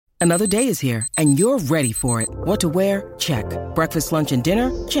Another day is here, and you're ready for it. What to wear? Check. Breakfast, lunch, and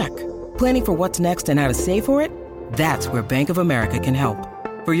dinner? Check. Planning for what's next and how to save for it? That's where Bank of America can help.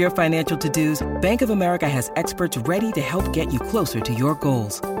 For your financial to-dos, Bank of America has experts ready to help get you closer to your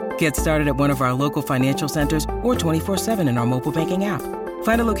goals. Get started at one of our local financial centers or 24/7 in our mobile banking app.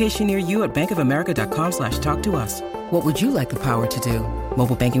 Find a location near you at bankofamerica.com/talktous. What would you like the power to do?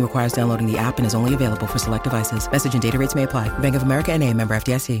 Mobile banking requires downloading the app and is only available for select devices. Message and data rates may apply. Bank of America N.A., member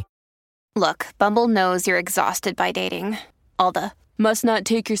FDIC. Look, Bumble knows you're exhausted by dating. All the must not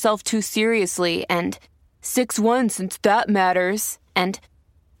take yourself too seriously and 6'1" since that matters. And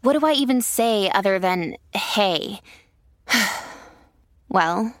what do I even say other than hey?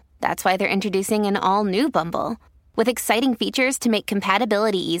 Well, that's why they're introducing an all-new Bumble with exciting features to make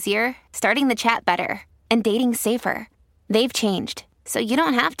compatibility easier, starting the chat better, and dating safer. They've changed, so you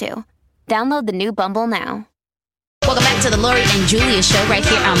don't have to. Download the new Bumble now. Welcome back to the Lori and Julia show right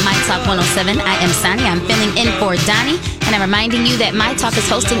here on My Talk 107. I am Sonia. I'm filling in for Donnie, and I'm reminding you that My Talk is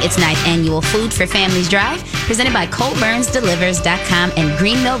hosting its 9th annual Food for Families Drive, presented by ColdBurnsDelivers.com and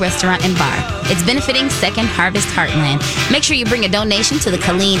Green Mill Restaurant and Bar. It's benefiting Second Harvest Heartland. Make sure you bring a donation to the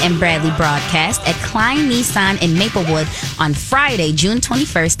Colleen and Bradley broadcast at Klein Nissan in Maplewood on Friday, June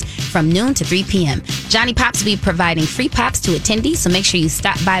 21st from noon to 3 p.m. Johnny Pops will be providing free pops to attendees, so make sure you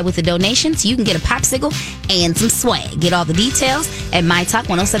stop by with a donation so you can get a popsicle and some swag. Get all the details at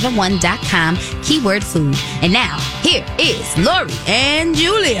mytalk1071.com, keyword food. And now, here is Lori and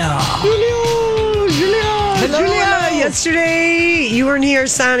Julia. Julia, yesterday, you weren't here,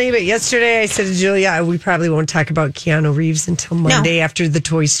 Sonny, but yesterday I said to Julia, we probably won't talk about Keanu Reeves until Monday after the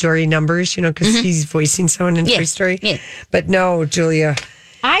Toy Story numbers, because he's voicing someone in Toy Story. Yeah. But no, Julia,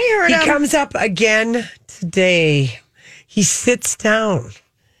 I heard he comes up again today. He sits down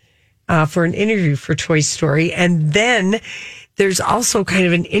for an interview for Toy Story. And then there's also kind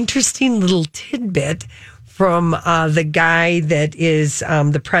of an interesting little tidbit from the guy that is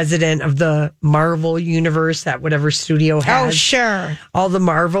the president of the Marvel universe, that whatever studio has. Oh, sure. All the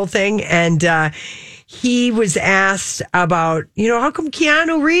Marvel thing. And he was asked about, how come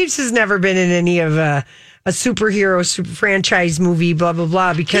Keanu Reeves has never been in any of a superhero super franchise movie, blah, blah,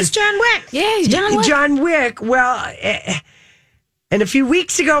 blah. Because he's John Wick. Yeah, he's John Wick. John Wick. Well... And a few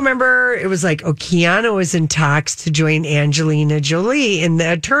weeks ago, remember, it was like, Keanu was in talks to join Angelina Jolie in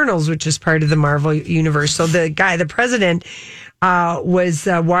the Eternals, which is part of the Marvel universe. So the guy, the president, was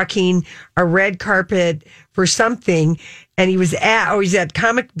walking a red carpet for something, and he's at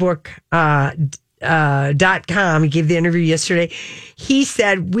comicbook.com. He gave the interview yesterday. He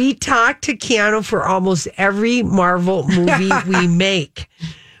said, we talk to Keanu for almost every Marvel movie we make.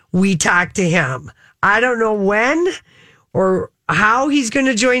 We talk to him. I don't know when or how he's going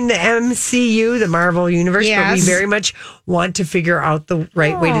to join the MCU, the Marvel Universe, but we very much want to figure out the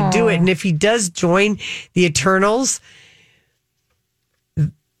right way to do it. And if he does join the Eternals,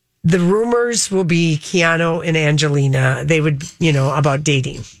 the rumors will be Keanu and Angelina. They would, about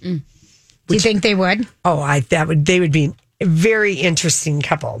dating. Do you think they would? Oh, they would be a very interesting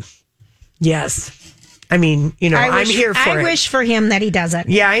couple. Yes. I mean, I'm here for it. I wish for him that he doesn't.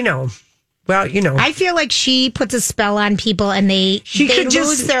 Yeah, I know. Well, I feel like she puts a spell on people and they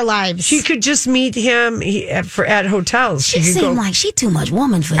lose their lives. She could just meet him at hotels. She seems like she's too much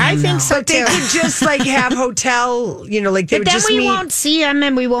woman for him. I think so, but they could just have hotel, they would just meet. But then we won't see him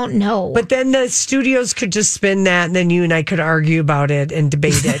and we won't know. But then the studios could just spin that and then you and I could argue about it and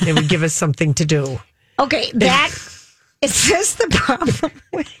debate it and it would give us something to do. Okay, is this the problem?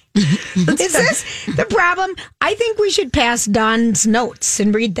 Is this the problem? I think we should pass Don's notes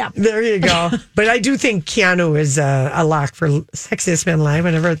and read them. There you go. But I do think Keanu is a lock for Sexiest Man Alive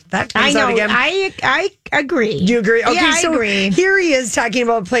whenever that comes out again. I agree. Do you agree? Okay, yeah, I agree. Here he is talking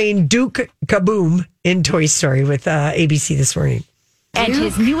about playing Duke Kaboom in Toy Story with ABC this morning. And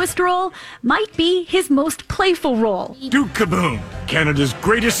his newest role might be his most playful role. Duke Kaboom, Canada's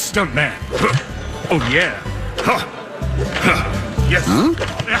greatest stuntman. Oh, yeah. Yes. Huh?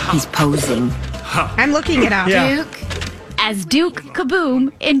 He's posing. I'm looking it up. Yeah. Duke as Duke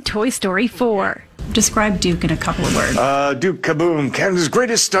Kaboom in Toy Story 4. Describe Duke in a couple of words. Duke Kaboom, Canada's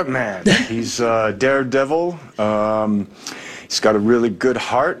greatest stuntman. He's daredevil. He's got a really good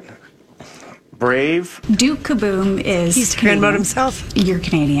heart. Brave. Duke Kaboom is He's talking about himself. You're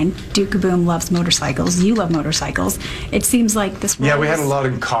Canadian. Duke Kaboom loves motorcycles. You love motorcycles. It seems like this. Yeah, we had a lot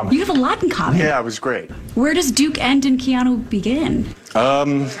in common. You have a lot in common. Yeah, it was great. Where does Duke end and Keanu begin?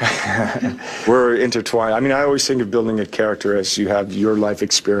 We're intertwined. I mean, I always think of building a character as you have your life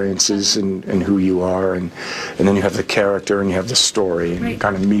experiences and who you are, and then you have the character and you have the story, and you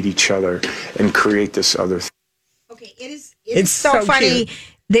kind of meet each other and create this other thing. Okay, it's so funny. Cute.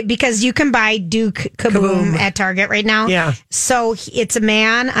 because you can buy Duke Kaboom at Target right now. Yeah. So it's a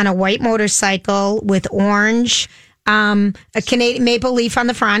man on a white motorcycle with orange, a Canadian maple leaf on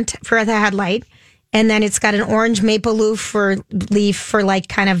the front for the headlight. And then it's got an orange maple leaf for like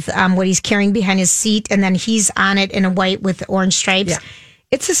kind of what he's carrying behind his seat. And then he's on it in a white with orange stripes. Yeah.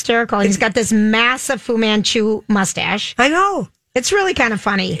 It's hysterical. And he's got this massive Fu Manchu mustache. I know. It's really kind of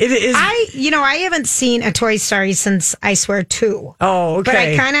funny. It is. I haven't seen a Toy Story since, I swear, 2. Oh, okay. But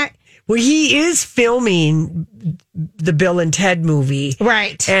I kind of... Well, he is filming the Bill and Ted movie.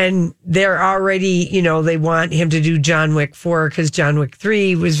 Right. And they're already, they want him to do John Wick 4 because John Wick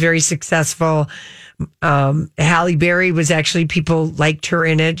 3 was very successful. Halle Berry was actually, people liked her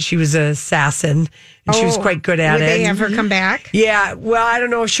in it. She was an assassin and she was quite good at it. Would they have her come back? Yeah. Well, I don't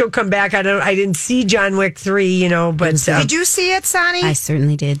know if she'll come back. I didn't see John Wick 3, but. Did you see it, Sonny? I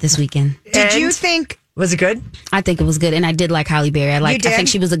certainly did this weekend. Did you think... Was it good? I think it was good, and I did like Halle Berry. I think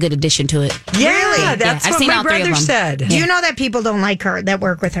she was a good addition to it. Yeah, really? That's what my brother said. Do you know that people don't like her that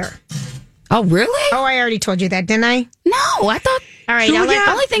work with her? Oh, really? Oh, I already told you that, didn't I? No, I thought. All right, Julia, the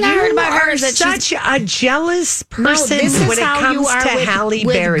only thing I heard about her is that she's such a jealous person when it comes to Halle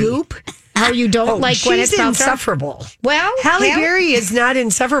Berry. Goop. How you don't like when it's insufferable. Well, Halle Berry is not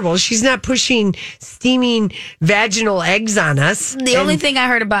insufferable. She's not pushing steaming vaginal eggs on us. The only thing I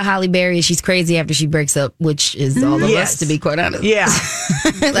heard about Halle Berry is she's crazy after she breaks up, which is all of us, to be quite honest. Yeah.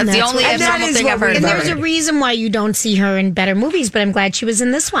 That's the only abnormal thing I've heard about her. And there's a reason why you don't see her in better movies, but I'm glad she was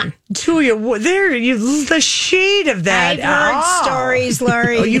in this one. Julia, the shade of that. I've heard stories,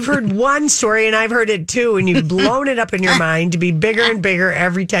 Lori. Oh, you've heard one story, and I've heard it too, and you've blown it up in your mind to be bigger and bigger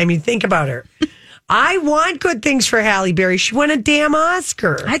every time you think about her. I want good things for Halle Berry. She won a damn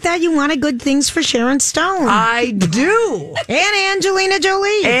Oscar. I thought you wanted good things for Sharon Stone. I do. And Angelina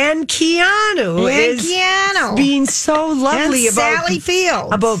Jolie. And Keanu. Being so lovely and Sally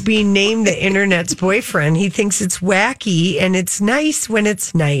Fields. About being named the internet's boyfriend. He thinks it's wacky and it's nice when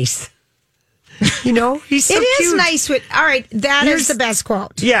it's nice. He's so cute. It is nice. All right, that is the best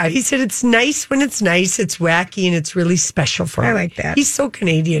quote. Yeah, he said it's nice when it's nice, it's wacky, and it's really special for him. I like that. He's so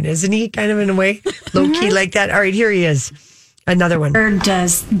Canadian, isn't he? Kind of in a way, low-key like that. All right, here he is. Another one. Where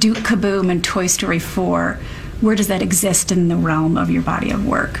does Duke Kaboom and Toy Story 4, where does that exist in the realm of your body of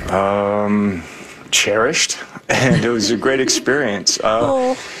work? Cherished, and it was a great experience.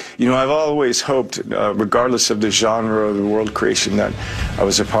 I've always hoped, regardless of the genre of the world creation, that I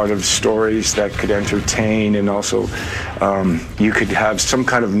was a part of stories that could entertain, and also you could have some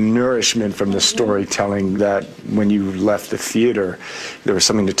kind of nourishment from the storytelling, that when you left the theater, there was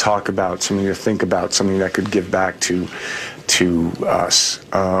something to talk about, something to think about, something that could give back to us.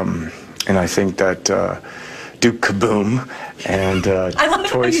 And I think that Duke Kaboom and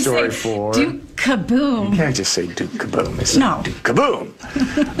Toy Story 4. Duke Kaboom. You can't just say Duke Kaboom. It's Duke Kaboom.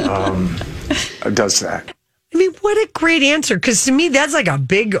 Does that. I mean, what a great answer. Because to me, that's like a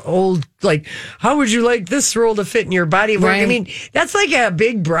big old, how would you like this role to fit in your body of work? Right. I mean, that's like a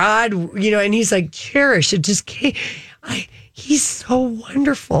big, broad, and he's like, cherish. It just can't. He's so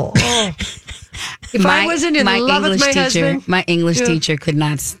wonderful. Oh. If I wasn't in love with my husband. My English teacher could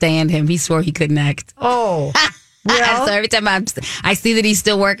not stand him. He swore he couldn't act. Oh. Well, so every time I see that he's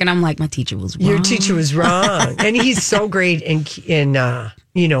still working, I'm like, my teacher was wrong. Your teacher was wrong. And he's so great in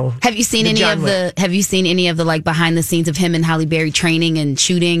Have you seen any of the behind the scenes of him and Halle Berry training and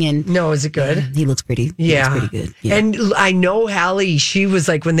shooting? And no, is it good? He looks pretty. Yeah. He looks pretty good. Yeah. And I know Halle, she was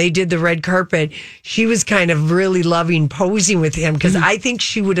like, when they did the red carpet, she was kind of really loving posing with him, because I think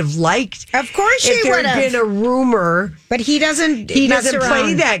she would have liked. Of course she would have. Been a rumor. But he doesn't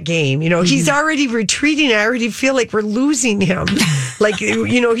play that game. He's already retreating. I already feel like we're losing him.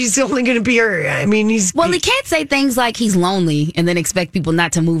 He's only going to be he can't say things like he's lonely and then expect people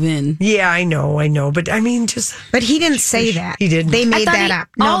not to move in. Yeah, I know. But But he didn't say that. He didn't. They made that up.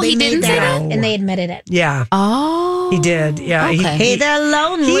 No, he didn't say that? And they admitted it. Yeah. Oh. He did. Yeah. Okay. They're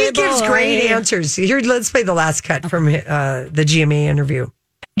lonely. He gives great answers. Here, let's play the last cut from the GMA interview.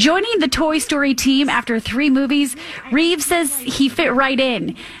 Joining the Toy Story team after 3 movies, Reeves says he fit right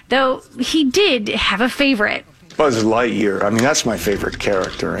in, though he did have a favorite. Buzz Lightyear. I mean, that's my favorite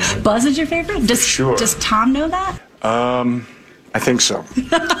character. Buzz is your favorite? Sure. Does Tom know that? I think so.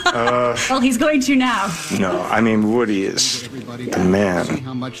 Well, he's going to now. No, I mean, Woody is the man. See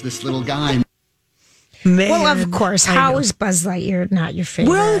how much this little guy... Man, well, of course. How is Buzz Lightyear not your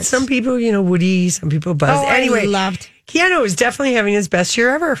favorite? Well, some people, Woody, some people Buzz. Oh, anyway, I loved. Keanu is definitely having his best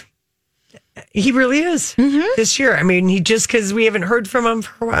year ever. He really is this year. I mean, because we haven't heard from him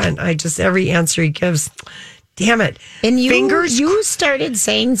for a while. Every answer he gives, damn it. And you started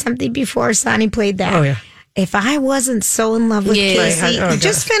saying something before Sonny played that. Oh, yeah. If I wasn't so in love with Casey, Oh,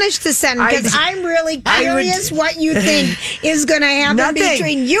 just finish the sentence because I'm really curious what you think is going to happen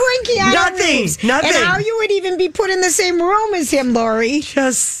between you and Keanu Reeves. Nothing. And how you would even be put in the same room as him, Lori.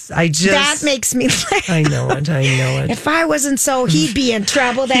 That makes me laugh. I know it. If I wasn't so, he'd be in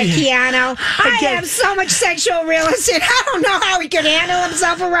trouble, that Keanu. I have so much sexual real estate. I don't know how he could handle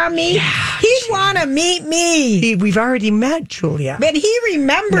himself around me. He'd want to meet me. We've already met, Julia. But he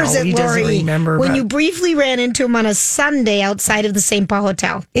remembers it, he Lori. doesn't remember. When you briefly ran into him on a Sunday outside of the St. Paul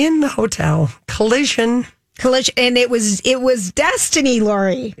Hotel. In the hotel. Collision. And it was destiny,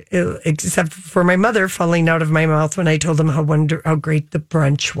 Lori. Except for my mother falling out of my mouth when I told them how great the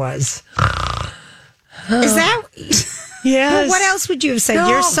brunch was. Is that... Yes. Well, what else would you have said? No.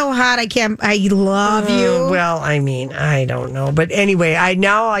 You're so hot. I love you. Well, I mean, I don't know. But anyway, I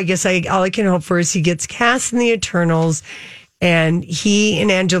guess all I can hope for is he gets cast in the Eternals. And he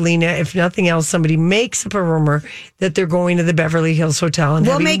and Angelina, if nothing else, somebody makes up a rumor that they're going to the Beverly Hills Hotel and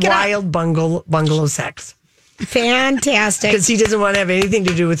having wild bungalow sex. Fantastic. Because he doesn't want to have anything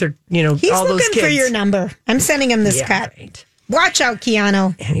to do with her, He's all those kids. He's looking for your number. I'm sending him this cut. Right. Watch out,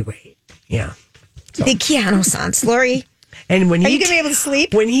 Keanu. Anyway, yeah. So. The Keanu sons, Lori. And when Are you going to be able to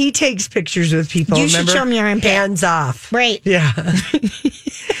sleep? When he takes pictures with people, you should show me your armpit. Hands off. Right. Yeah.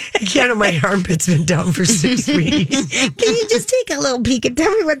 Keanu, my armpit's been down for 6 weeks. Can you just take a little peek and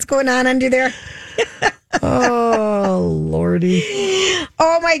tell me what's going on under there? Oh, Lordy.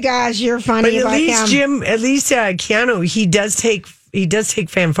 Oh, my gosh, you're funny but about him. Jim, at least Keanu, he does take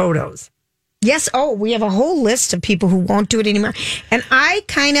fan photos. Yes. Oh, we have a whole list of people who won't do it anymore. And I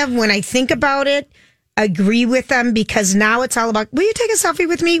kind of, when I think about it, agree with them because now it's all about, will you take a selfie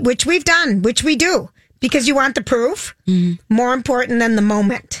with me? Which we've done, which we do. Because you want the proof. More important than the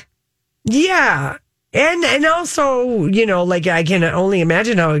moment. Yeah. And also, I can only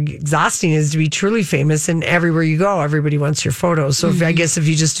imagine how exhausting it is to be truly famous, and everywhere you go, everybody wants your photos. So I guess if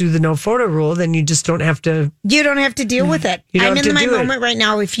you just do the no photo rule, then you just don't have to. You don't have to deal with it. I'm in my moment right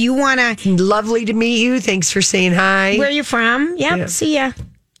now. If you want to. Lovely to meet you. Thanks for saying hi. Where are you from? Yep. See ya.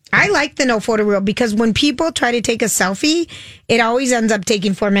 I like the no photo rule because when people try to take a selfie, it always ends up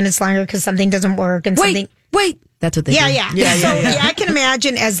taking 4 minutes longer because something doesn't work and something. Wait. That's what they do. Yeah. I can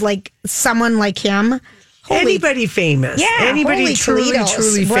imagine as someone like him. Anybody famous. Yeah. Anybody truly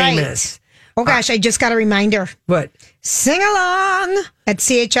famous. Oh gosh, I just got a reminder. What? Sing along at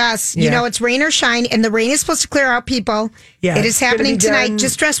CHS. Yeah. It's rain or shine, and the rain is supposed to clear out, people. Yeah. It is happening tonight.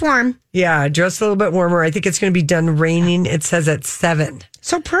 Just dress warm. Yeah, dress a little bit warmer. I think it's going to be done raining. It says at 7.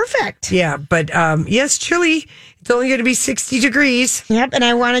 So perfect. Yeah, but yes, chilly. It's only going to be 60 degrees. Yep, and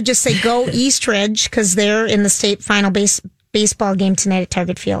I want to just say go Eastridge because they're in the state final baseball game tonight at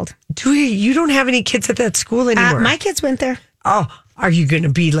Target Field. You don't have any kids at that school anymore? My kids went there. Oh, are you going to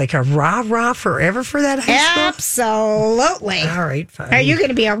be like a rah-rah forever for that high school? Absolutely. All right, fine. Are you going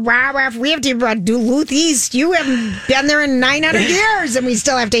to be a rah-rah? We have to do Duluth East. You haven't been there in 900 years, and we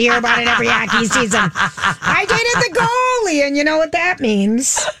still have to hear about it every hockey season. I dated the goalie, and you know what that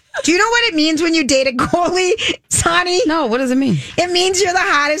means. Do you know what it means when you date a goalie, Sonny? No, what does it mean? It means you're the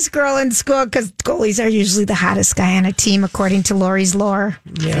hottest girl in school because goalies are usually the hottest guy on a team, according to Lori's lore.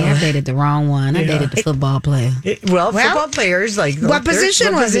 Yeah. See, I dated the wrong one. I dated the football player. Football players, what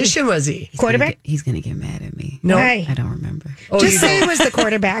position was he? Quarterback? He's going to get mad at me. No. Hey. I don't remember. Just say he was the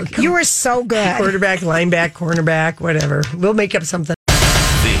quarterback. You were so good. Quarterback, linebacker, cornerback, whatever. We'll make up something.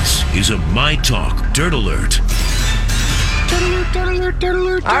 This is a My Talk Dirt Alert.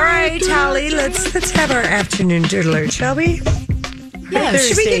 All right, Holly, let's have our afternoon dirt alert, shall we? Yeah,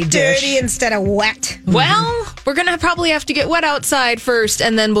 should we get dirty instead of wet? Well, we're going to probably have to get wet outside first,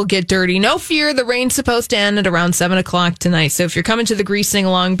 and then we'll get dirty. No fear, the rain's supposed to end at around 7 o'clock tonight. So if you're coming to the Grease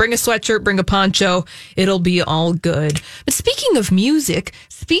Sing-Along, bring a sweatshirt, bring a poncho. It'll be all good. But speaking of music,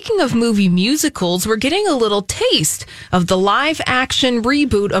 speaking of movie musicals, we're getting a little taste of the live-action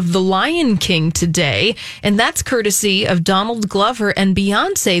reboot of The Lion King today, and that's courtesy of Donald Glover and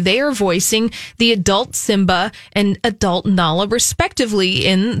Beyonce. They are voicing the adult Simba and adult Nala, respectively,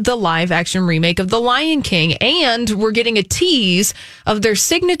 in the live-action remake of The Lion King. And we're getting a tease of their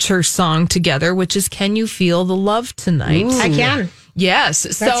signature song together, which is Can You Feel the Love Tonight? Ooh. I can.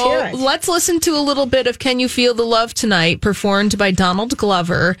 Yes. Let's listen to a little bit of Can You Feel the Love Tonight, performed by Donald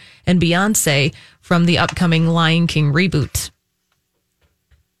Glover and Beyonce from the upcoming Lion King reboot.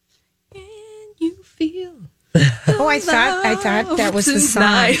 Can you feel I thought that was the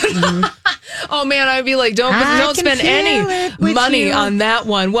song. Oh man, I'd be like, don't spend any money on that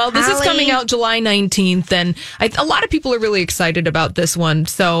one. Well, this is coming out July 19th, and a lot of people are really excited about this one.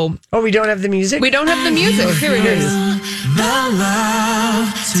 So, we don't have the music? We don't have the music. Here it is. The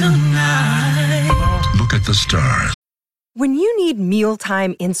love tonight. Look at the stars. When you need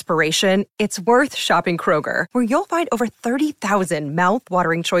mealtime inspiration, it's worth shopping Kroger, where you'll find over 30,000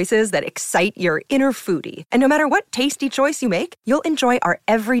 mouth-watering choices that excite your inner foodie. And no matter what tasty choice you make, you'll enjoy our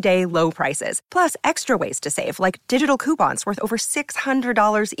everyday low prices, plus extra ways to save, like digital coupons worth over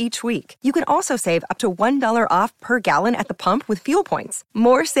 $600 each week. You can also save up to $1 off per gallon at the pump with fuel points.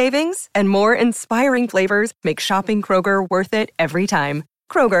 More savings and more inspiring flavors make shopping Kroger worth it every time.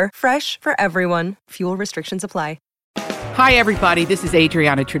 Kroger, fresh for everyone. Fuel restrictions apply. Hi, everybody. This is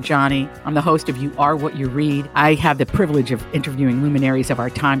Adriana Trajani. I'm the host of You Are What You Read. I have the privilege of interviewing luminaries of our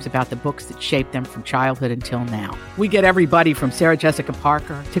times about the books that shaped them from childhood until now. We get everybody from Sarah Jessica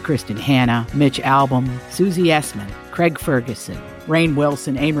Parker to Kristen Hanna, Mitch Albom, Susie Essman, Craig Ferguson, Rainn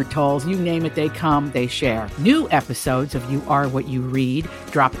Wilson, Amor Tolls, you name it, they come, they share. New episodes of You Are What You Read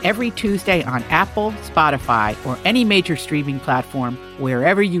drop every Tuesday on Apple, Spotify, or any major streaming platform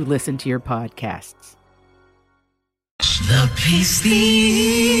wherever you listen to your podcasts. The peace the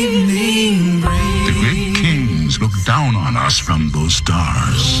evening brings. The great kings look down on us from those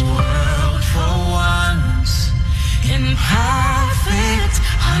stars. The world for once in perfect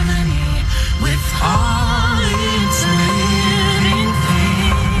harmony with all its living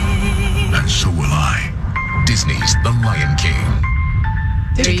things. And so will I. Disney's The Lion King.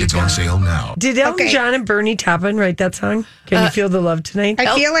 Tickets on sale now. Did Elton John and Bernie Taupin write that song? Can you feel the love tonight?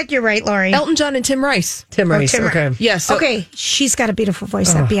 I feel like you're right, Lori. Elton John and Tim Rice. Tim Rice, okay. Yes. Okay, she's got a beautiful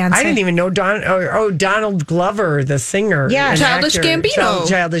voice, that Beyonce. I didn't even know Donald Glover, the singer. Yeah, Childish Gambino.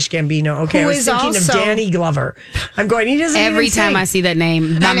 Childish Gambino. Okay, Who I was is thinking also- of Danny Glover. I'm going, he doesn't Every even time sing. I see that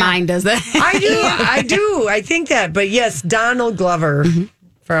name, my mind does that. I do. I think that. But yes, Donald Glover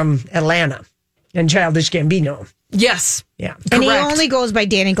from Atlanta and Childish Gambino. Yes. Yeah. And Correct. he only goes by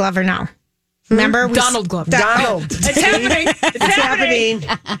Danny Glover now. Remember? Donald Glover. Donald. It's happening. It's happening.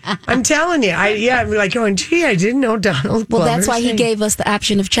 I'm telling you. I'm like going, gee, I didn't know Donald Glover. Well, that's why he gave us the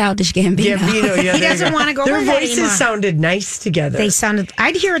option of Childish Gambino. Gambino, yeah, He there you doesn't go. want to go Their with that voices anymore. sounded nice together. They sounded.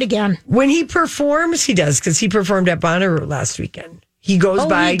 I'd hear it again. When he performs, he does, because he performed at Bonnaroo last weekend. He goes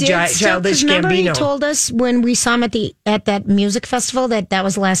by he did still, Childish 'cause remember he Gambino. told us when we saw him at that music festival that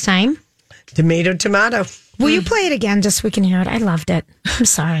was the last time. Tomato. Will you play it again just so we can hear it? I loved it. I'm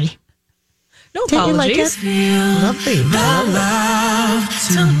sorry. No Didn't you like apologies. it? Lovely. Love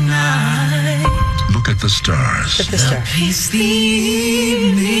tonight. Look at the stars. At the star. Peace the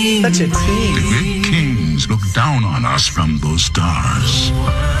evening Such a The tease. great kings look down on us from those stars.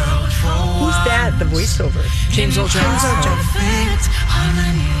 Who's that? The voiceover. James Earl Jones. perfect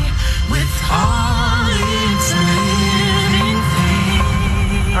harmony with all its living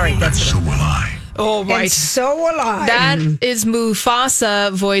things. All right, that's So will I. Oh, right. And so will I. That is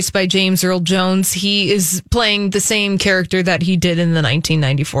Mufasa, voiced by James Earl Jones. He is playing the same character that he did in the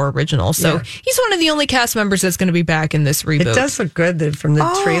 1994 original. So he's one of the only cast members that's going to be back in this reboot. It does look good from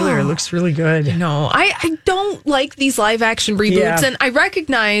the trailer. It looks really good. No, I don't like these live action reboots, Yeah. and I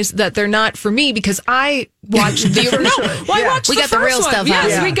recognize that they're not for me because I watched the I watched We the got the first real one. stuff, Yes, huh?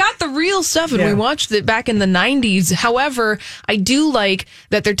 Yeah. we got the real stuff, and Yeah. we watched it back in the 90s. However, I do like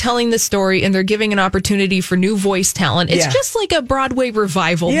that they're telling the story and they're giving an opportunity for new voice talent. It's Yeah. just like a Broadway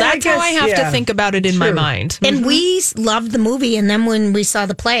revival. Yeah, I That's how I guess, have yeah. to think about it in my True. mind. And we loved the movie, and then when we saw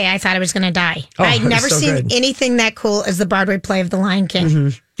the play, I thought I was going to die. Oh, I'd it was never so seen good. anything that cool as the Broadway play of The Lion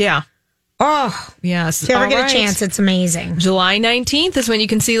King. Yeah. Oh, Yes. if you ever All get right. a chance, it's amazing. July 19th is when you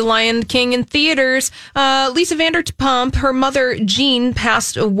can see The Lion King in theaters. Lisa Vanderpump, her mother, Jean,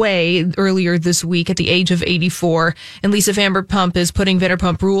 passed away earlier this week at the age of 84. And Lisa Vanderpump is putting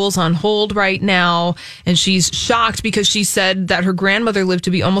Vanderpump Rules on hold right now. And she's shocked because she said that her grandmother lived to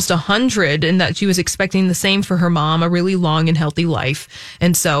be almost 100 and that she was expecting the same for her mom, a really long and healthy life.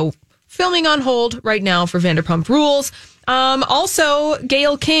 And so filming on hold right now for Vanderpump Rules. Also,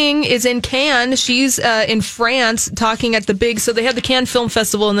 Gayle King is in Cannes. She's in France talking at the big. So they have the Cannes Film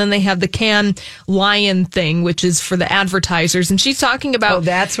Festival, and then they have the Cannes Lion thing, which is for the advertisers. And she's talking about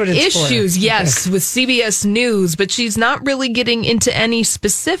that's what it's for. issues, yes, with CBS News, but she's not really getting into any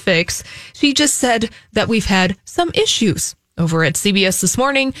specifics. She just said that we've had some issues over at CBS this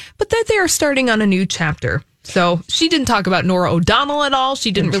morning, but that they are starting on a new chapter. So she didn't talk about Nora O'Donnell at all. She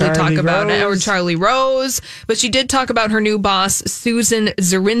didn't really talk about or Charlie Rose, but she did talk about her new boss, Susan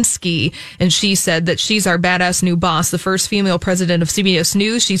Zirinsky. And she said that she's our badass new boss, the first female president of CBS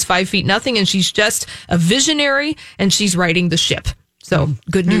News. She's 5'0", and she's just a visionary, and she's riding the ship. So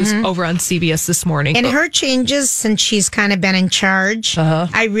good news over on CBS this morning. And her changes since she's kind of been in charge,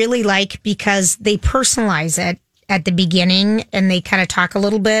 I really like because they personalize it. at the beginning, and they kind of talk a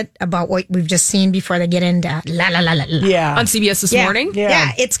little bit about what we've just seen before they get into la la la la la. Yeah. On CBS this morning?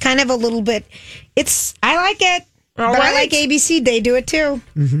 Yeah, it's kind of a little bit. I like it. But I like ABC. They do it too.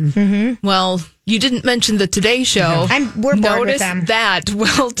 Well, you didn't mention the Today Show. We're bored with Notice them. that.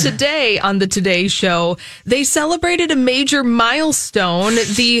 Well, today on the Today Show, they celebrated a major milestone.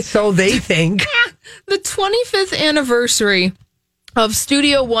 So they think. The 25th anniversary of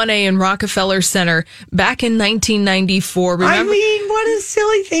Studio 1A in Rockefeller Center back in 1994. Remember? I mean, what a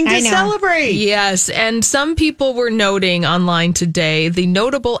silly thing to celebrate. Yes, and some people were noting online today the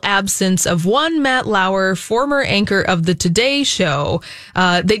notable absence of one Matt Lauer, former anchor of the Today Show.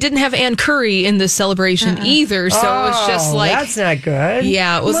 They didn't have Ann Curry in this celebration either, so it was just like... that's not good.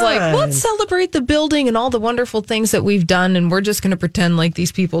 Yeah, it was Come like, on. let's celebrate the building and all the wonderful things that we've done, and we're just going to pretend like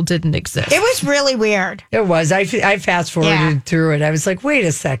these people didn't exist. It was really weird. It was. I fast forwarded through it. I was like, wait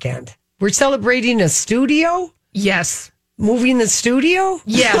a second. We're celebrating a studio? Yes. Moving the studio?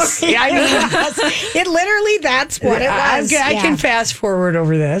 Yes. I mean, It literally, that's what it was. I can fast forward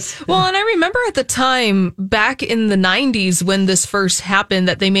over this. Well, and I remember at the time, back in the 90s, when this first happened,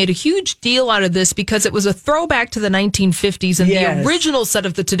 that they made a huge deal out of this because it was a throwback to the 1950s and the original set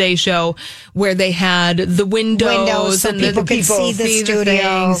of the Today Show where they had the windows so and people the could see the studio.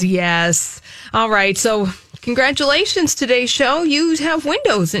 things. Yes. All right. So congratulations, Today Show. You have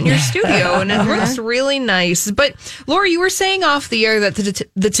windows in your studio and it looks really nice. But Laura, you were saying off the air that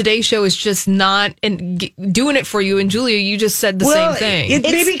the Today Show is just not doing it for you. And Julia, you just said the same thing.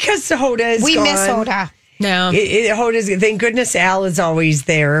 Maybe because Hoda is We gone. miss Hoda. No. Hoda's, thank goodness Al is always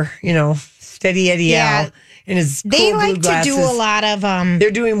there, steady Eddie Al. And his They cool like blue to glasses. do a lot of They're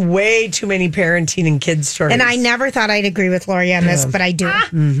doing way too many parenting and kids stories. and I never thought I'd agree with Lori on this, but I do.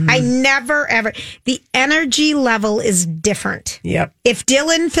 I never ever. The energy level is different. Yep. If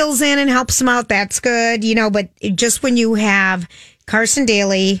Dylan fills in and helps him out, that's good, but just when you have Carson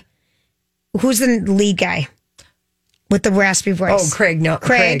Daly, who's the lead guy with the raspy voice? Oh, Craig. No,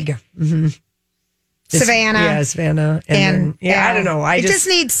 Craig. Mm-hmm. Savannah. Yeah, Savannah. And then, I don't know. It just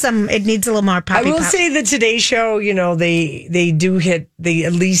needs it needs a little more poppy. I will say the Today Show, they do at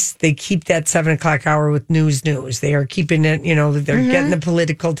least they keep that 7:00 hour with news. They are keeping it, they're getting the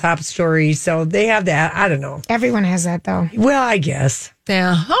political top story. So they have that. I don't know. Everyone has that though. Well, I guess. Yeah.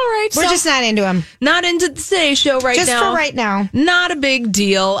 All right. We're just not into them. Not into the Today Show right now. Just for right now. Not a big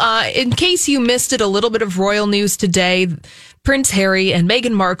deal. In case you missed it, a little bit of royal news today. Prince Harry and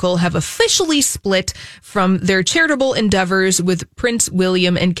Meghan Markle have officially split from their charitable endeavors with Prince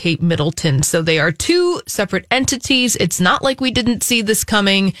William and Kate Middleton. So they are two separate entities. It's not like we didn't see this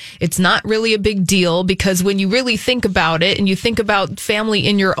coming. It's not really a big deal because when you really think about it and you think about family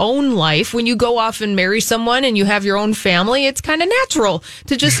in your own life, when you go off and marry someone and you have your own family, it's kind of natural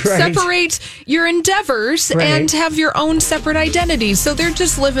to just separate your endeavors and have your own separate identities. So they're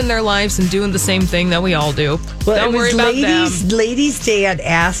just living their lives and doing the same thing that we all do. Well, Don't worry about them. Ladies' Day at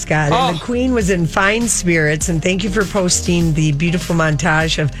Ascot, and the Queen was in fine spirits. And thank you for posting the beautiful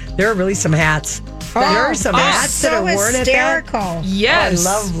montage of. There are really some hats. There are some hats that are worn at that. Yes,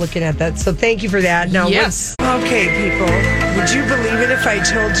 I love looking at that. So thank you for that. Now, okay, people, would you believe it if I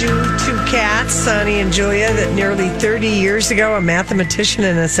told you two cats, Sonny and Julia, that nearly 30 years ago, a mathematician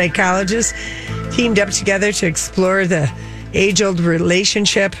and a psychologist teamed up together to explore the age-old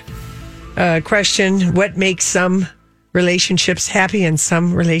relationship question: what makes some relationships happy and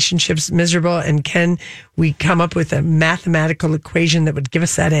some relationships miserable, and can we come up with a mathematical equation that would give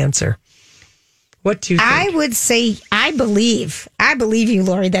us that answer? What do you think? I would say I believe you,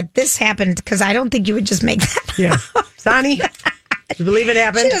 Lori, that this happened because I don't think you would just make that. Yeah, Sonny, do you believe it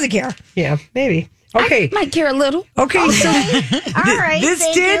happened? She doesn't care. Yeah, maybe. Okay, I might care a little. Okay, so all right.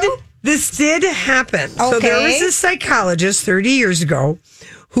 This did happen. So there was a psychologist 30 years ago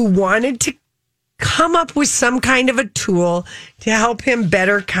who wanted to come up with some kind of a tool to help him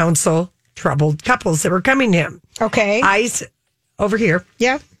better counsel troubled couples that were coming to him. Okay. Eyes over here.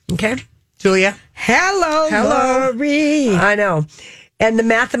 Yeah. Okay. Julia. Hello, Lori. I know. And the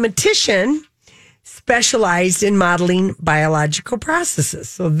mathematician specialized in modeling biological processes.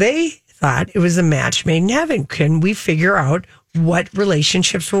 So they thought it was a match made in heaven. Can we figure out what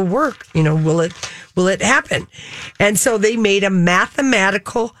relationships will work? Will it happen? And so they made a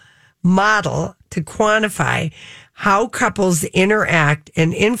mathematical model to quantify how couples interact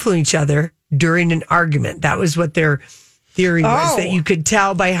and influence each other during an argument. That was what their theory was, that you could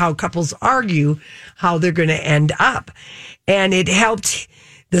tell by how couples argue how they're going to end up. And it helped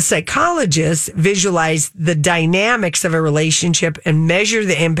the psychologist visualize the dynamics of a relationship and measure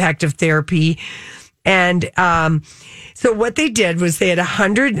the impact of therapy And so what they did was they had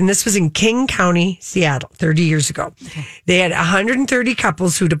 100, and this was in King County, Seattle, 30 years ago. Okay. They had 130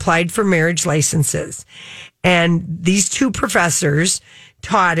 couples who'd applied for marriage licenses. And these two professors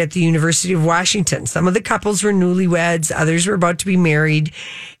taught at the University of Washington. Some of the couples were newlyweds, others were about to be married,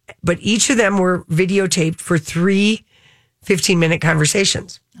 but each of them were videotaped for 3 15-minute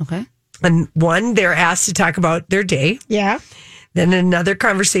conversations. Okay. And one, they're asked to talk about their day. Yeah. Then another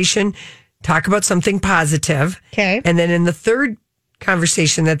conversation, talk about something positive. Okay. And then in the third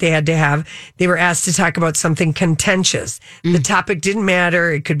conversation that they had to have, they were asked to talk about something contentious. The topic didn't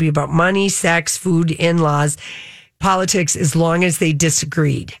matter. It could be about money, sex, food, in-laws, politics, as long as they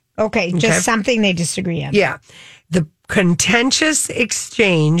disagreed. Okay, just something they disagree on. Yeah. The contentious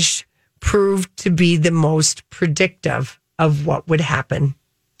exchange proved to be the most predictive of what would happen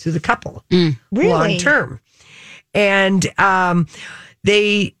to the couple long term. And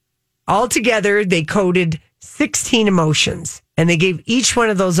they coded 16 emotions, and they gave each one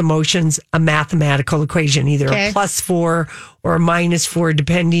of those emotions a mathematical equation, either a +4 or a -4,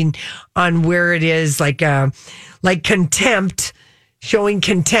 depending on where it is. Like contempt, showing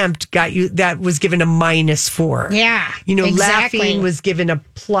contempt that was given a -4. Yeah. Laughing was given a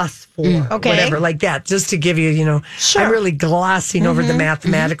 +4. Whatever, like that, just to give you, Sure. I'm really glossing over the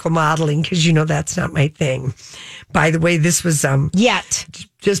mathematical modeling because, that's not my thing. By the way, this was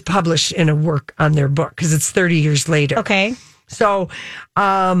just published in a work on their book because it's 30 years later. Okay. So,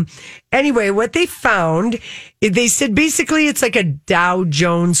 anyway, what they found, they said basically it's like a Dow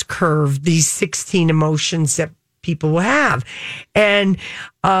Jones curve, these 16 emotions that people will have. And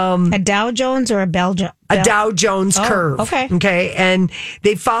a Dow Jones or a Belgium? A Dow Jones curve. Okay. Okay. And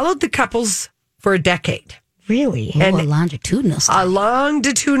they followed the couples for a decade. Really? And a longitudinal study. A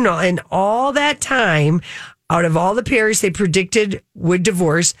longitudinal. And all that time, out of all the pairs they predicted would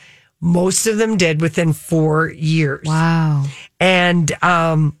divorce, most of them did within 4 years. Wow. And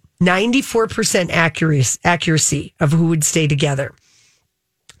 94% accuracy of who would stay together.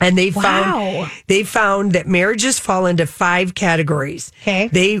 And they found that marriages fall into 5 categories. Okay.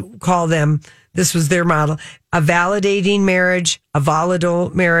 They call them, this was their model, a validating marriage, a volatile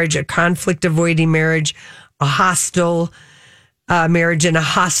marriage, a conflict avoiding marriage, a hostile marriage, and a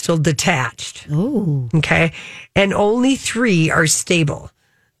hostile detached. Ooh. Okay. And only 3 are stable: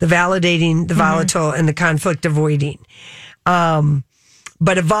 the validating, the volatile, and the conflict avoiding.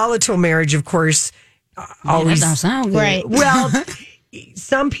 But a volatile marriage, of course, always. That don't sound good. Right. Well,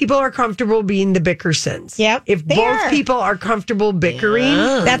 some people are comfortable being the Bickersons. Yep. If both people are comfortable bickering,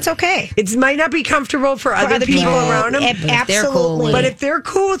 that's okay. It might not be comfortable for other people around them. Absolutely. But if they're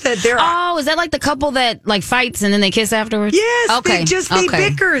cool with it, they're. Oh, is that like the couple that fights and then they kiss afterwards? Yes. Okay. They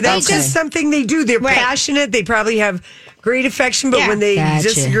bicker. That's just something they do. They're passionate. They probably have great affection, but when they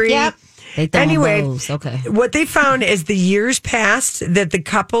disagree. Yep. Anyway, okay. What they found as the years passed, that the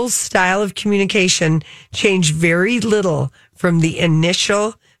couple's style of communication changed very little from the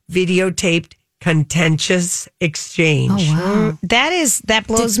initial videotaped contentious exchange. Oh, wow. That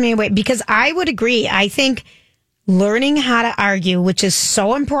blows me away, because I would agree. I think learning how to argue, which is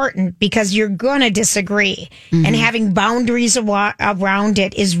so important because you're going to disagree, and having boundaries around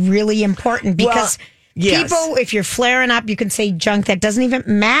it is really important, because people, if you're flaring up, you can say junk that doesn't even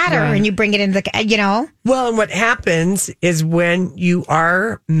matter, and you bring it into the, Well, and what happens is when you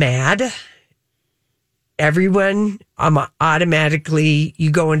are mad, everyone automatically, you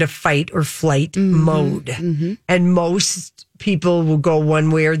go into fight or flight mode. And most people will go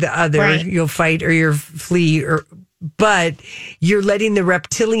one way or the other. Right. You'll fight or you'll flee, but you're letting the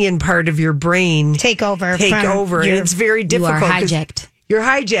reptilian part of your brain take over. And it's very difficult. You are hijacked. You're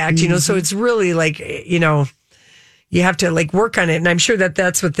hijacked, so it's really like, you have to work on it. And I'm sure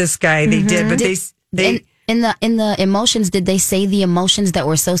that's what this guy, they did, but they in the emotions, did they say the emotions that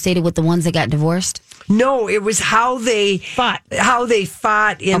were associated with the ones that got divorced? No, it was how they fought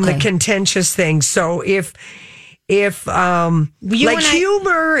in the contentious things. So if humor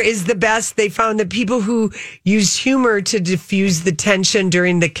is the best, they found that people who use humor to diffuse the tension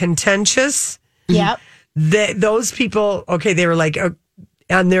during the contentious, those people, they were like,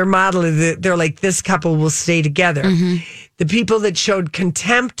 on their model, they're like, this couple will stay together. The people that showed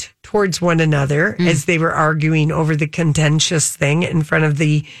contempt towards one another as they were arguing over the contentious thing in front of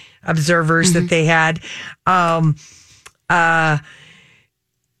the observers that they had,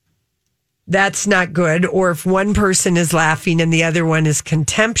 that's not good. Or if one person is laughing and the other one is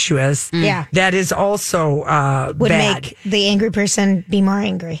contemptuous, that is also would bad. Make the angry person be more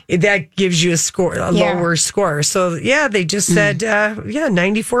angry. That gives you a lower score. So they just said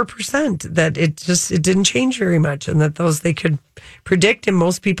 94% that it didn't change very much, and that those they could predict, and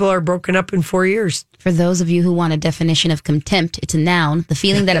most people are broken up in 4 years. For those of you who want a definition of contempt, it's a noun. The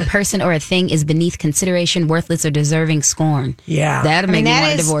feeling that a person or a thing is beneath consideration, worthless, or deserving scorn. Yeah. That'll make me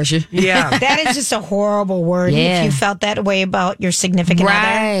want to divorce you. Yeah. That is just a horrible word if you felt that way about your significant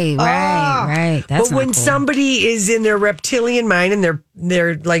other. Right. That's but when not cool. somebody is in their reptilian mind and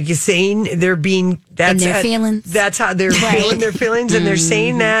they're like you're saying, they're being in their feelings. That's how they're feeling their feelings, and they're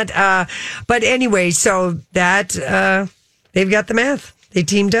saying that. But anyway, so that they've got the math. They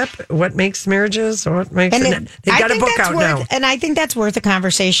teamed up. What makes marriages? What makes they've got a book out now, and I think that's worth a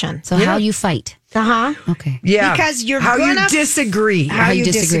conversation. So how you fight? Okay. Yeah, because you're how gonna you disagree. How you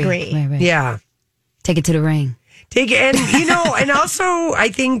disagree. Right. Yeah, take it to the ring. Take it, and and also I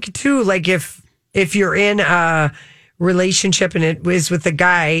think too, like if you're in a relationship and it was with a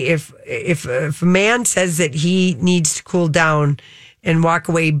guy, if a man says that he needs to cool down and walk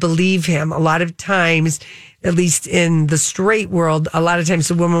away, believe him. A lot of times, at least in the straight world, a lot of times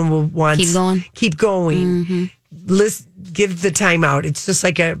the woman will want keep going. Mm-hmm. Give the time out. It's just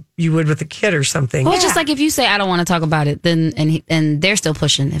like you would with a kid or something. Well, it's just like if you say I don't want to talk about it, then and they're still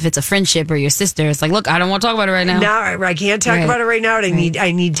pushing. If it's a friendship or your sister, it's like, look, I don't want to talk about it right now. No, I can't talk about it right now.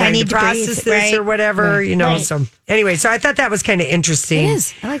 I need time to process this or whatever. So anyway, so I thought that was kind of interesting. It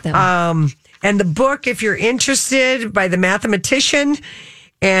is. I like that one. And the book, if you're interested, by the mathematician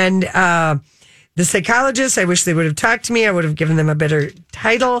and the psychologist, I wish they would have talked to me. I would have given them a better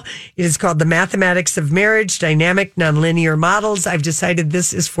title. It is called The Mathematics of Marriage, Dynamic Nonlinear Models. I've decided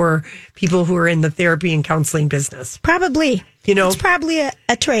this is for people who are in the therapy and counseling business. Probably. It's probably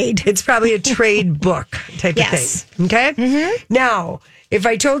a trade. It's probably a trade book type of thing. Okay? Mm-hmm. Now, if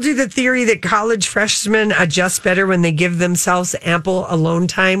I told you the theory that college freshmen adjust better when they give themselves ample alone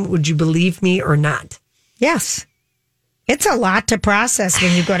time, would you believe me or not? Yes. It's a lot to process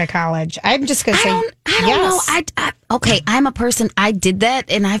when you go to college. I'm just going to say, I don't know. Okay, I'm a person, I did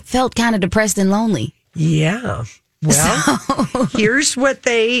that and I felt kind of depressed and lonely. Yeah. Well, here's what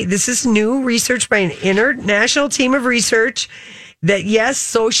this is new research by an international team of research that yes,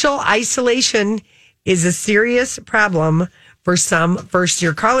 social isolation is a serious problem for some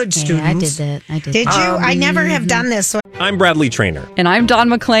first-year college students. I did that. Did you? I never have done this. So. I'm Bradley Trainer. And I'm Don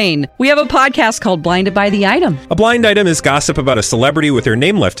McClain. We have a podcast called Blinded by the Item. A blind item is gossip about a celebrity with their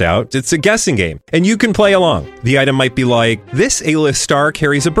name left out. It's a guessing game, and you can play along. The item might be like, this A-list star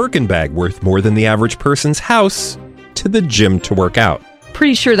carries a Birkin bag worth more than the average person's house to the gym to work out.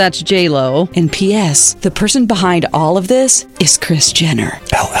 Pretty sure that's J-Lo. And P.S. the person behind all of this is Kris Jenner,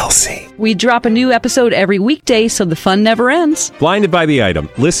 LLC. We drop a new episode every weekday so the fun never ends. Blinded by the Item.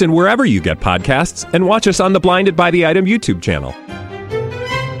 Listen wherever you get podcasts and watch us on the Blinded by the Item YouTube channel.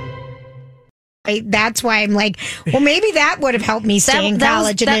 That's why I'm like, well, maybe that would have helped me stay in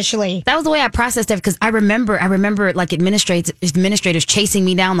college initially. That was the way I processed it because I remember like administrators chasing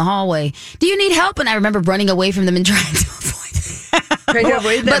me down the hallway. Do you need help? And I remember running away from them and trying to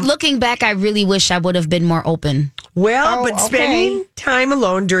avoid them. But looking back, I really wish I would have been more open. Well, spending time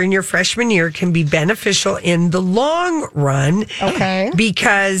alone during your freshman year can be beneficial in the long run. Okay.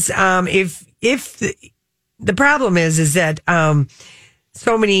 Because if the problem is that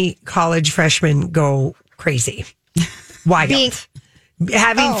so many college freshmen go crazy, wild,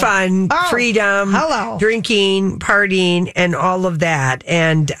 having fun, freedom, drinking, partying, and all of that.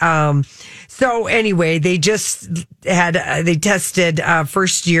 And so anyway, they just they tested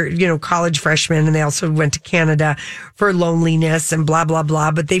first year, college freshmen, and they also went to Canada for loneliness and blah, blah,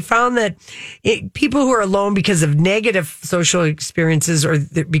 blah. But they found that people who are alone because of negative social experiences or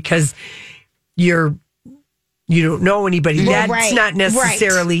because you don't know anybody. That's not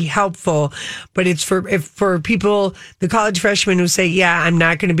necessarily helpful, but it's for people, the college freshmen who say, yeah, I'm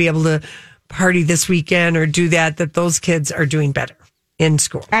not going to be able to party this weekend or do that those kids are doing better in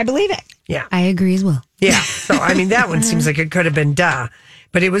school. I believe it. Yeah. I agree as well. Yeah. So, that one seems like it could have been duh.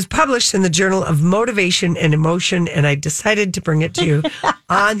 But it was published in the Journal of Motivation and Emotion, and I decided to bring it to you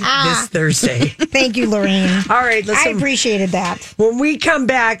on this Thursday. Thank you, Lorraine. All right, listen. I appreciated that. When we come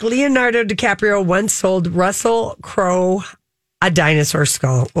back, Leonardo DiCaprio once sold Russell Crowe a dinosaur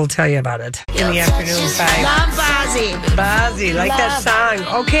skull. We'll tell you about it in the afternoon. Love Bozzy. Bozzy, like that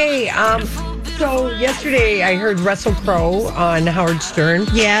song. Okay, so yesterday I heard Russell Crowe on Howard Stern.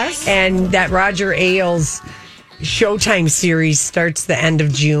 Yes. And that Roger Ailes Showtime series starts the end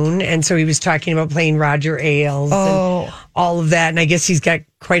of June, and so he was talking about playing Roger Ailes and all of that. And I guess he's got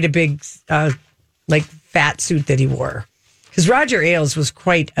quite a big, fat suit that he wore because Roger Ailes was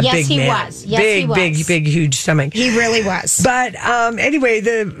quite a big man. Yes, he was. Big, huge stomach. He really was. But anyway,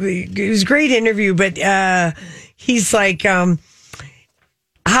 it was a great interview. But he's like,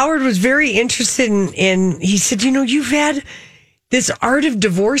 Howard was very interested in. He said, you've had This Art of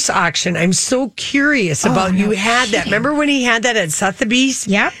Divorce auction. I'm so curious about. You had that. Remember when he had that at Sotheby's?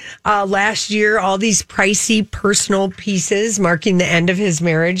 Yep. Last year, all these pricey personal pieces marking the end of his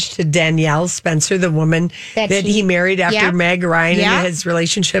marriage to Danielle Spencer, the woman that he married after Meg Ryan, and his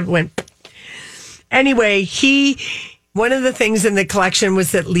relationship went. Anyway, one of the things in the collection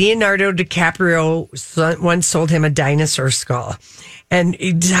was that Leonardo DiCaprio once sold him a dinosaur skull. And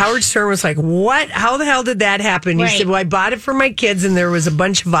Howard Stern was like, what? How the hell did that happen? He said, well, I bought it for my kids and there was a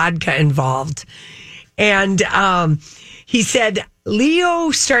bunch of vodka involved. And he said,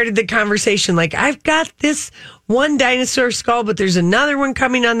 Leo started the conversation like, I've got this one dinosaur skull, but there's another one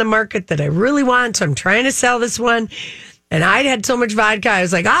coming on the market that I really want. So I'm trying to sell this one. And I'd had so much vodka, I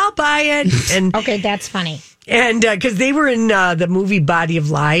was like, I'll buy it. And okay, that's funny. And because they were in the movie Body of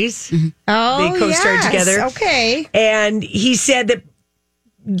Lies. Oh, they co-starred together. Okay. And he said that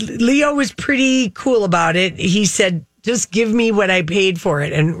Leo was pretty cool about it. He said, just give me what I paid for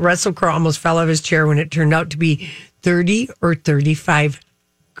it. And Russell Crowe almost fell out of his chair when it turned out to be 30 or 35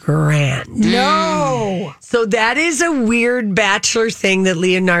 grand. No. So that is a weird bachelor thing that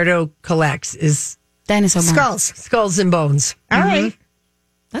Leonardo collects is dinosaur skulls. Skulls and bones. All right.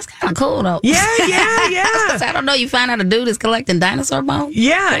 That's kind of cool, though. Yeah. I don't know. You find out a dude is collecting dinosaur bones?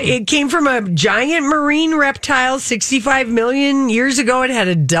 Yeah, it came from a giant marine reptile 65 million years ago. It had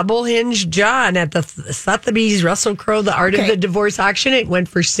a double-hinged jaw, and at the Sotheby's Russell Crowe, The Art of the Divorce auction, it went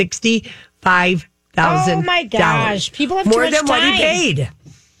for $65,000. Oh, my gosh. People have more too much than what he paid.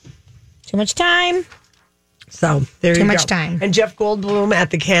 Too much time. So there Too you go. much time. And Jeff Goldblum at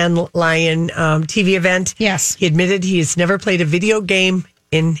the Cannes Lion TV event. Yes. He admitted he has never played a video game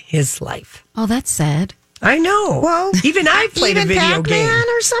in his life. Oh, that's sad. I know. Well, even I played a video Pac-Man game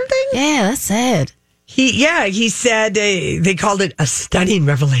or something. Yeah, that's sad. He said they called it a stunning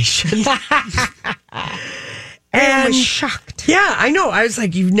revelation. I was shocked. Yeah, I know. I was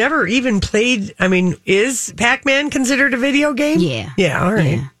like, you've never even played. I mean, is Pac-Man considered a video game? Yeah. Yeah. All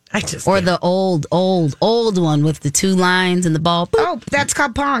right. Yeah. The old one with the two lines and the ball. Boop. Oh, that's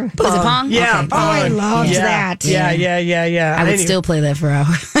called Pong. Was it Pong? Yeah. Okay. Pong. Oh, I loved that. Yeah. I would still play that for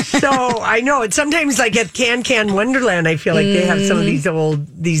hours. So I know it's sometimes like at Can Wonderland. I feel like they have some of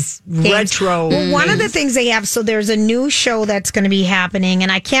these retro. Well, one of the things they have. So there's a new show that's going to be happening,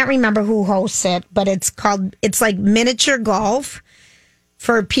 and I can't remember who hosts it, but it's like miniature golf.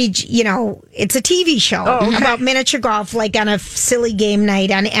 For PG, it's a TV show about miniature golf, like on a silly game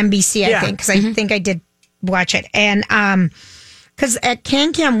night on NBC, I think, because I think I did watch it. And because at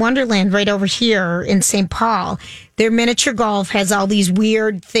Can Wonderland, right over here in St. Paul, their miniature golf has all these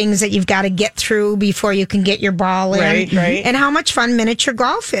weird things that you've got to get through before you can get your ball in. Right. And how much fun miniature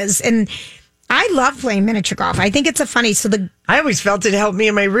golf is. And I love playing miniature golf. I think it's I always felt it helped me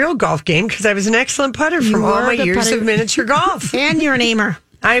in my real golf game because I was an excellent putter from all my years of miniature golf. And you're an aimer.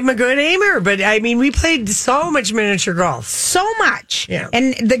 I'm a good aimer, but I mean, we played so much miniature golf. So much. Yeah.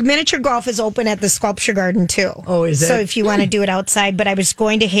 And the miniature golf is open at the Sculpture Garden, too. Oh, is it? So if you want to do it outside. But I was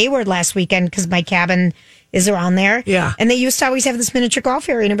going to Hayward last weekend because my cabin is around there. Yeah. And they used to always have this miniature golf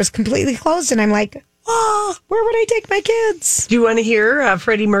area, and it was completely closed. And I'm like, where would I take my kids? Do you want to hear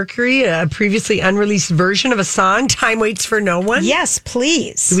Freddie Mercury, a previously unreleased version of a song, Time Waits for No One? Yes,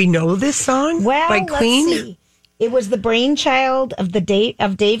 please. Do we know this song by Queen? Let's see. It was the brainchild of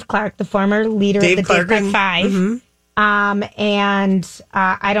Dave Clark, the former leader of the Dave Clark Five. Mm-hmm. And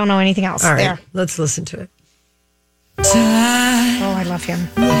I don't know anything else. All right, there. let's listen to it. Oh, I love him.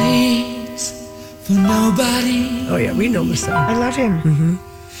 Waits for nobody. Oh, yeah, we know this song. I love him. Mm-hmm.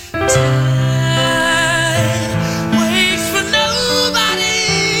 Time waits for nobody.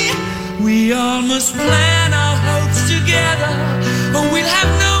 We all must plan our hopes together, or we'll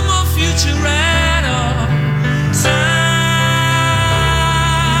have no more future at all. Time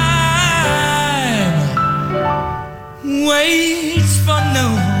waits for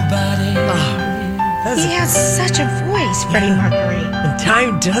nobody. He has such a voice, Freddie Mercury. And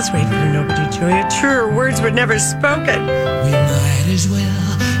time does wait for nobody, Julia. Truer words were never spoken. We might as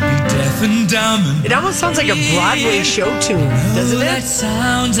well be deaf and dumb. And it almost sounds like a Broadway show tune, doesn't it? That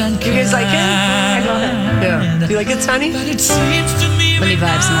sounds unkind. You guys like it? I love it. Yeah. Do you like it, Sonny? But it seems to me Let me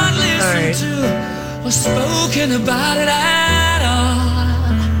vibe some more. All right. or spoken about it at all.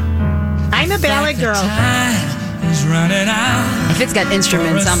 I'm a ballad girl. Time is running out. If it's got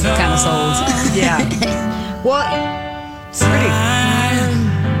instruments, I'm kind of sold. Yeah. Well, it's pretty. Time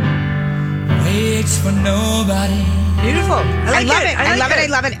waits for nobody. Beautiful. I love it. I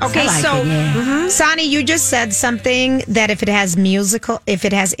love it. Okay, Sonny, you just said something that if it has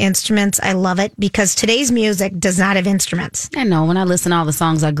instruments, I love it because today's music does not have instruments. I know. When I listen to all the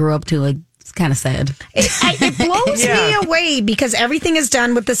songs I grew up to, it's It's kind of sad. It blows me away because everything is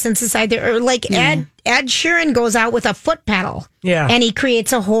done with the synthesizer. Or like Ed Sheeran goes out with a foot pedal. Yeah. And he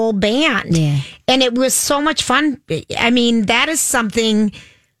creates a whole band. Yeah. And it was so much fun. I mean, that is something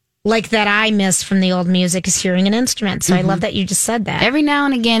like that I miss from the old music is hearing an instrument. So I love that you just said that. Every now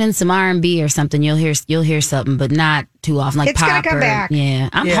and again in some R&B or something, you'll hear something, but not too often. Like It's pop gonna come back. Yeah.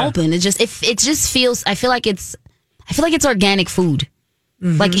 I'm hoping. It just feels. I feel like it's organic food.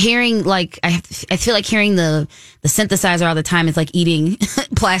 Like hearing, like I feel like hearing the synthesizer all the time is like eating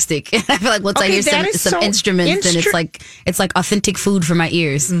plastic. I feel like once I hear some instruments, then it's like authentic food for my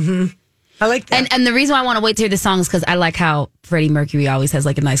ears. I like that. And the reason why I want to wait to hear the song is because I like how Freddie Mercury always has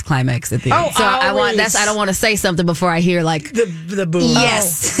like a nice climax at the end. So I don't want to say something before I hear like the boom.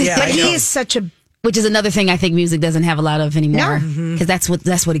 Yes, but he is such a. Which is another thing I think music doesn't have a lot of anymore. Because that's where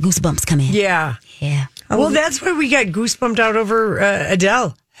the goosebumps come in. Yeah. Yeah. Well, that's why we got goosebumped out over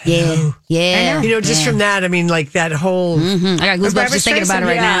Adele. Yeah. Yeah. You know, just from that, I mean, like that whole. I got goosebumps just thinking about it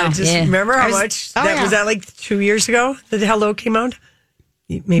right now. Just remember how much that was that like 2 years ago that Hello came out?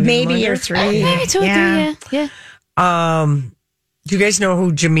 Maybe or three. Maybe 2 or 3, yeah. Do you guys know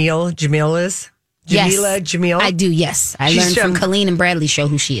who Jamil is? Jamila. I do, yes. I learned from Colleen and Bradley's show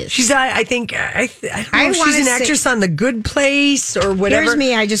who she is. She's, I think, I don't know if she's an actress on The Good Place or whatever. Here's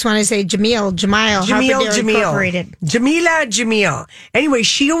me. I just want to say Jamil. Jamila. Anyway,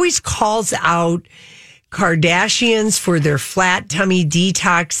 she always calls out Kardashians for their flat tummy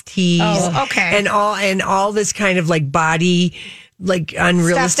detox teas. Oh, okay. And all this kind of like body, like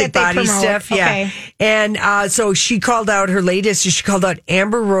unrealistic body stuff. Yeah. Okay. And so she called out her latest. She called out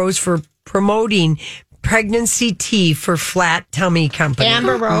Amber Rose for promoting pregnancy tea for Flat Tummy Company.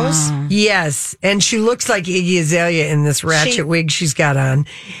 Amber Rose? Yes. And she looks like Iggy Azalea in this ratchet wig she's got on.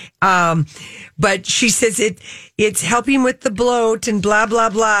 But she says it's helping with the bloat and blah, blah,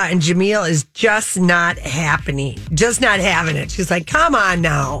 blah. And Jamil is just not having it. She's like, come on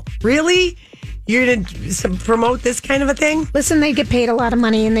now. Really? You're going to promote this kind of a thing? Listen, they get paid a lot of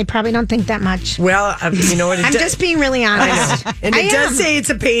money and they probably don't think that much. Well, you know what? I'm just being really honest. And it does say it's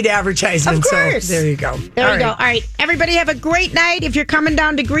a paid advertisement. Of course. So there you go. There we go. All right. Everybody have a great night. If you're coming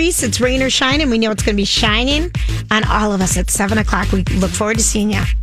down to Greece, it's rain or shine, and we know it's going to be shining on all of us at 7 o'clock. We look forward to seeing you.